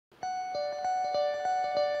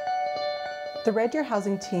The Red Deer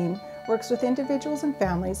Housing Team works with individuals and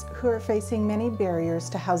families who are facing many barriers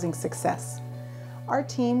to housing success. Our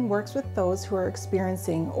team works with those who are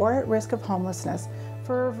experiencing or at risk of homelessness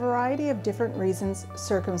for a variety of different reasons,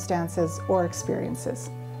 circumstances, or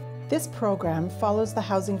experiences. This program follows the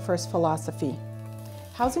Housing First philosophy.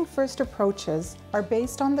 Housing First approaches are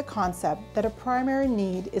based on the concept that a primary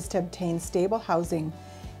need is to obtain stable housing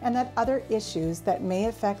and that other issues that may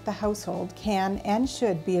affect the household can and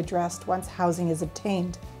should be addressed once housing is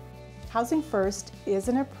obtained. Housing First is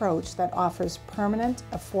an approach that offers permanent,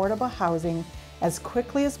 affordable housing as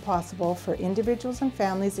quickly as possible for individuals and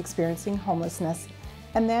families experiencing homelessness,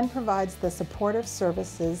 and then provides the supportive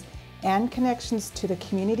services and connections to the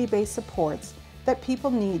community-based supports that people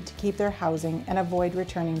need to keep their housing and avoid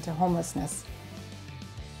returning to homelessness.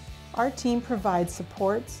 Our team provides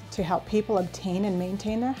supports to help people obtain and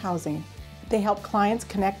maintain their housing. They help clients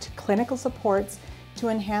connect to clinical supports to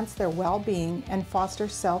enhance their well-being and foster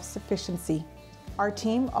self-sufficiency. Our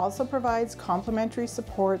team also provides complementary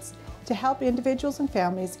supports to help individuals and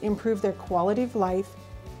families improve their quality of life,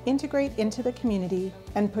 integrate into the community,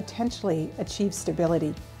 and potentially achieve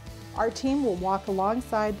stability. Our team will walk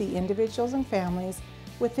alongside the individuals and families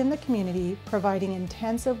within the community, providing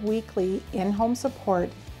intensive weekly in-home support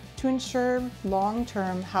to ensure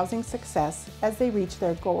long-term housing success as they reach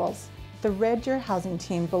their goals. The Red Deer Housing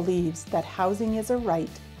Team believes that housing is a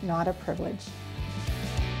right, not a privilege.